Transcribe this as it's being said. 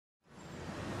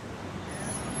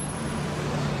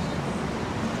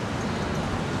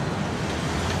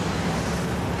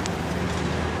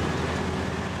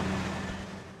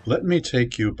Let me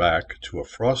take you back to a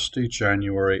frosty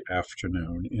January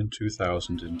afternoon in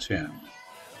 2010.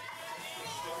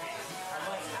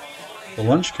 The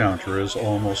lunch counter is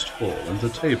almost full, and the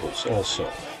tables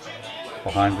also.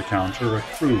 Behind the counter, a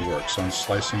crew works on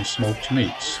slicing smoked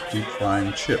meats,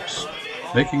 deep-frying chips,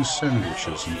 making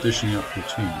sandwiches, and dishing up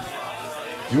poutine.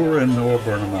 You are in Noah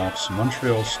Burnham's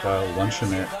Montreal-style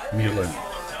luncheonette Mile End,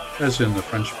 as in the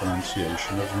French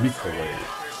pronunciation of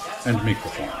microwave and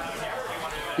microphone.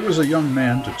 He was a young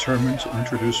man determined to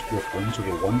introduce Brooklyn to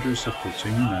the wonders of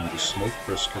poutine and the smoked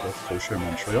brisket of kosher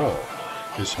Montreal,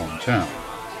 his hometown.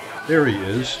 There he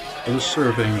is, with a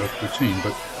serving of poutine,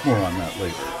 but more on that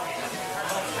later.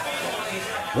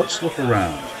 Let's look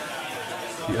around.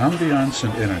 The ambiance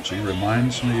and energy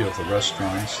reminds me of the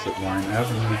restaurants that line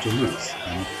Avenue Duluth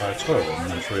and the Plateau in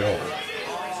Montreal.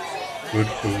 Good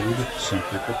food,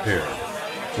 simply prepared,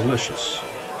 delicious,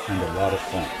 and a lot of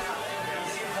fun.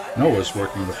 Noah's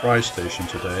working the fry station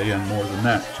today, and more than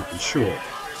that, to be sure.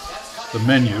 The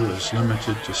menu is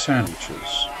limited to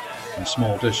sandwiches and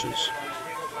small dishes.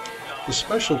 The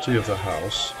specialty of the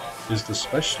house is the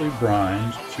specially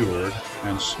brined, cured,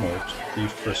 and smoked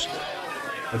beef brisket,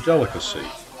 a delicacy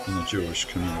in the Jewish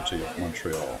community of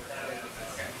Montreal.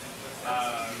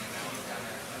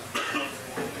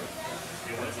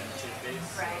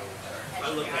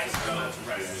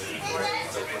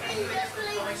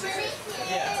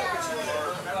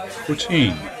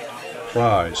 Poutine,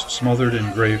 fries smothered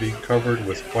in gravy covered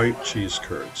with white cheese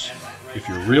curds. If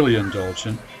you're really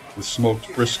indulgent, with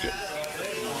smoked brisket.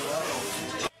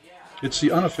 It's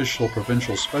the unofficial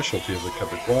provincial specialty of the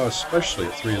Quebecois, especially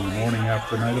at 3 in the morning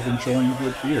after a night of enjoying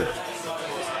good beer.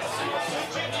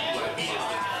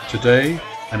 Today,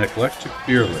 an eclectic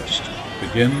beer list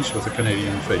begins with a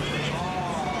Canadian favorite.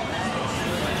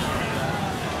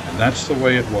 And that's the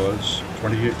way it was,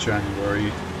 28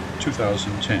 January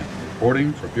 2010.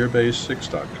 Reporting for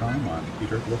BeerBase6.com, I'm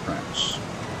Peter LaFrance.